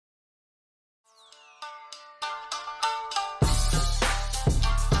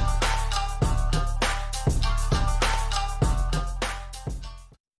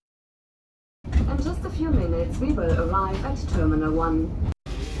We will arrive at Terminal 1.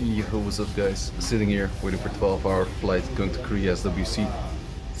 Yo, what's up guys? Sitting here waiting for 12-hour flight going to Korea SWC.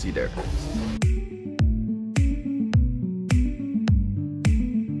 See you there.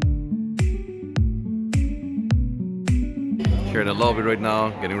 Here in the lobby right now,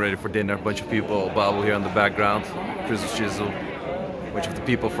 getting ready for dinner. A bunch of people, Babu here in the background, Seiishizo, a bunch of the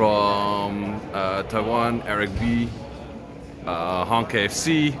people from Taiwan, Eric B, Hong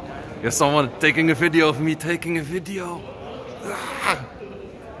KFC. There's someone taking a video of me taking a video.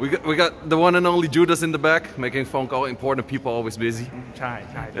 We got the one and only Judas in the back, making phone call. Important people always busy. Chai.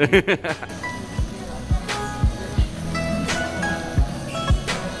 So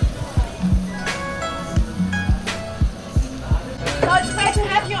it's great to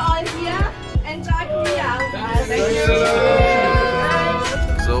have you all here. Enjoy Korea. Thank you.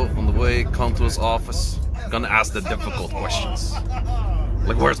 So on the way, come to his office. Gonna ask the difficult questions.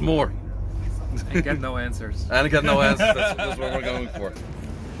 Like, where's more? And get no answers. And get no answers. That's what we're going for.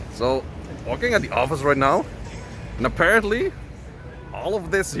 So, walking at the office right now, and apparently, all of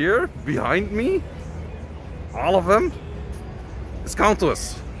this here behind me, all of them, is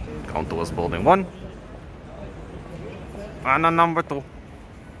Countess. Countess building 1. And a number 2.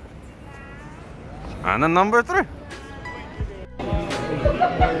 And a number 3.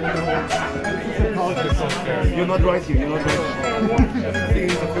 You're not right here, you're not right here.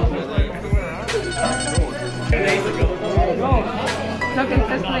 It's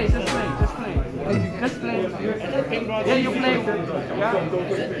okay, just play. Yeah, you play.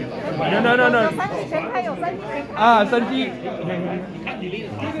 No. Sanji.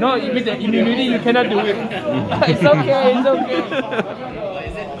 No, immediately you cannot do it. It's okay.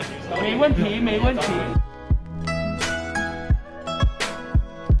 没问题。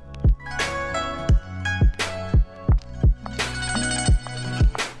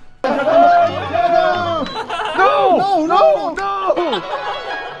No!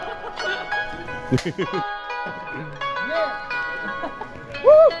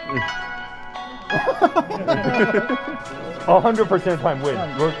 100% time win.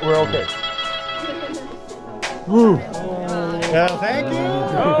 We're okay. Woo. Yeah, thank you.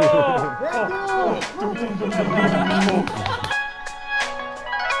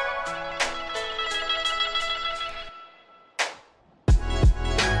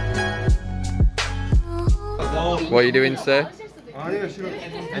 What are you doing, sir?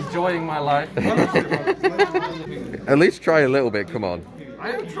 Enjoying my life. At least try a little bit, come on.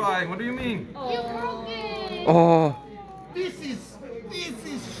 I am trying, what do you mean? Oh. This is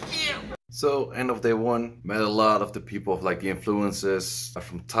shit. So, end of day 1, met a lot of the people of like the influences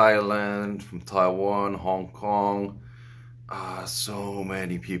from Thailand, from Taiwan, Hong Kong. So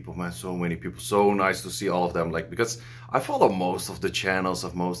many people, man, so many people. So nice to see all of them, like, because I follow most of the channels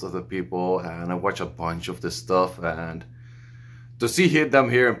of most of the people and I watch a bunch of this stuff, and to see them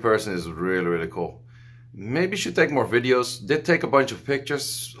here in person is really cool. Maybe should take more videos. Did take a bunch of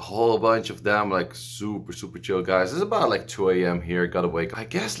pictures, a whole bunch of them, like super chill guys. It's about like 2 AM here, gotta wake up, I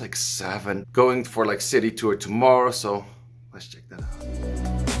guess like 7. Going for like city tour tomorrow, so let's check that out.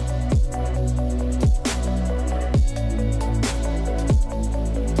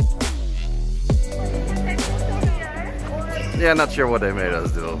 Yeah, not sure what they made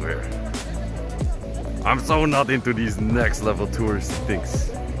us do over here. I'm so not into these next level tourist things.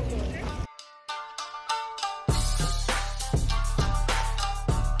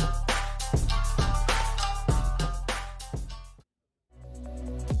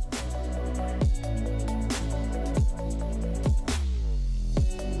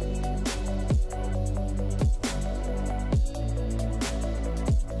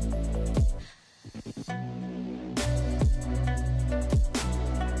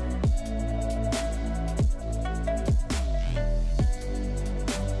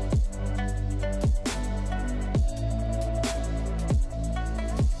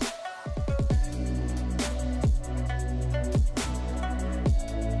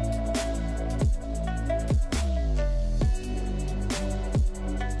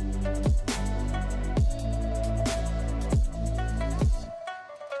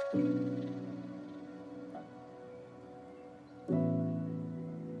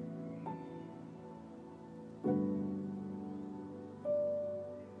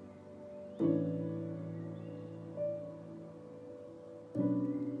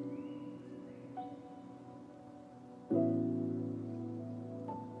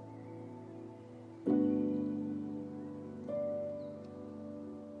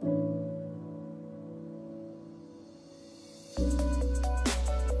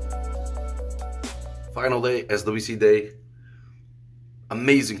 Final day, SWC day.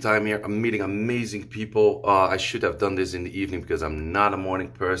 Amazing time here. I'm meeting amazing people. I should have done this in the evening because I'm not a morning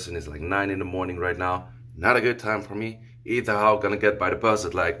person. It's like 9 in the morning right now. Not a good time for me. Either how, gonna get by the bus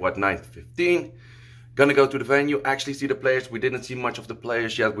at like, what, 9:15. Gonna go to the venue, actually see the players. We didn't see much of the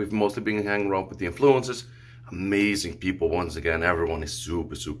players yet. We've mostly been hanging around with the influencers. Amazing people once again. Everyone is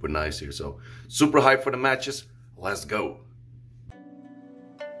super, super nice here. So super hyped for the matches. Let's go.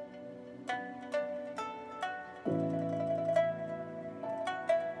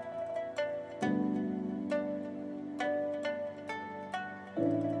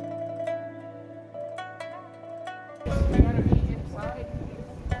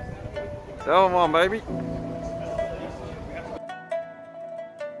 Come on, baby.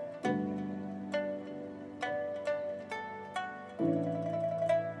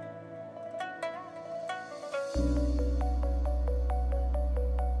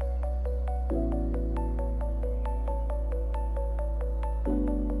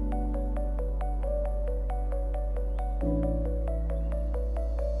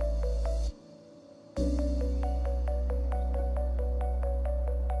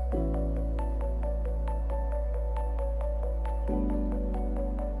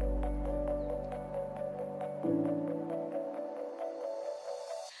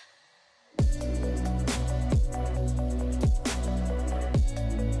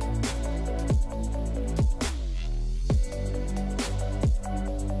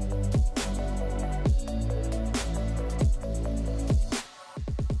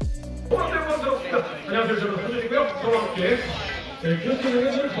 안녕하세요. 저는 한준이고요. 저와 함께 저희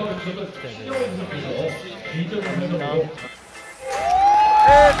교수님을 도와주셨던 시청자분들께서 개인적으로 생각하고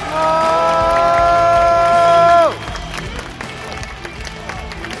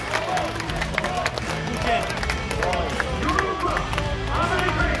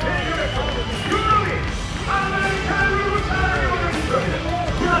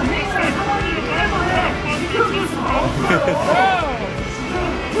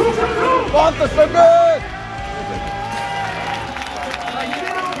What the so good?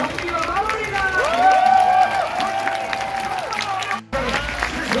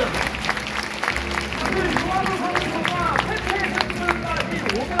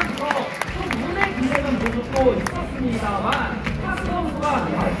 있었습니다만 한 선수가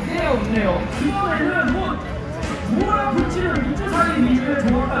꽤 없네요. 이번에는 무한 불치를 민주사회 위주의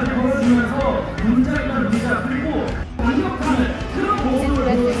조합까지 보여주면서 문제가 그리고 공격하는 그런 모습을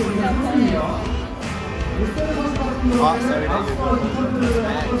보여주고 있습니다.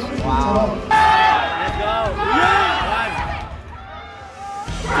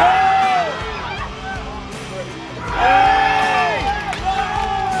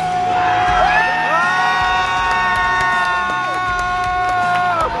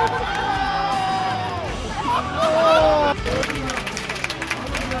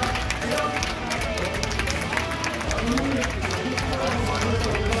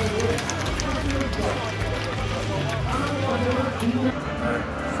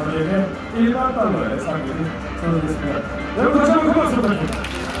 저희에게 1만 달러의 상금이 전해졌습니다. 여러분 다시 한번 큰 박수 부탁드립니다.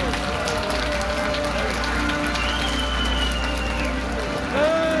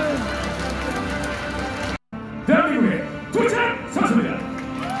 대한민국의 도착 선수입니다.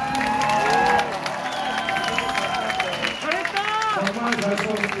 잘했다! 정말 잘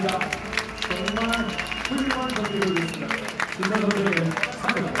싸웠습니다. 정말 훌륭한 경기를 이뤘습니다. 진짜 선수에게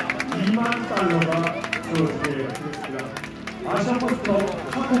상금 2만 달러가 주어지겠습니다. 아시아 버스터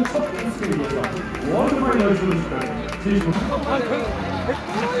한국 첫 우승을 위해서 월드마이너를 주어주시면 진심으로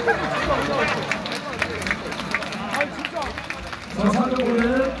저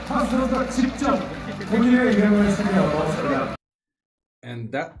상금으로는 한 선수가 직접 본인의 이름을 쓰며 얻었습니다.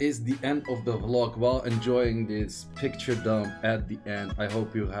 And that is the end of the vlog. While enjoying this picture dump at the end, I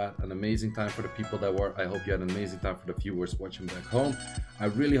hope you had an amazing time. For the people that were, I hope you had an amazing time. For the viewers watching back home, I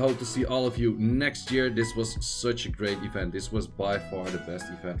really hope to see all of you next year. This was such a great event. This was by far the best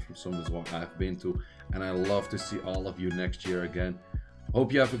event from SWC2022 I've been to, and I love to see all of you next year again.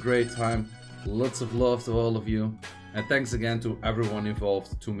 Hope you have a great time. Lots of love to all of you, and thanks again to everyone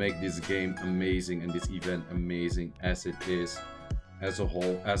involved to make this game amazing and this event amazing as it is. As a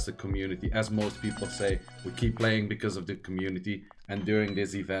whole, as a community, as most people say, we keep playing because of the community, and during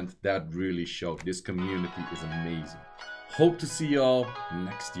this event that really showed. This community is amazing. Hope to see y'all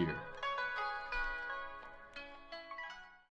next year.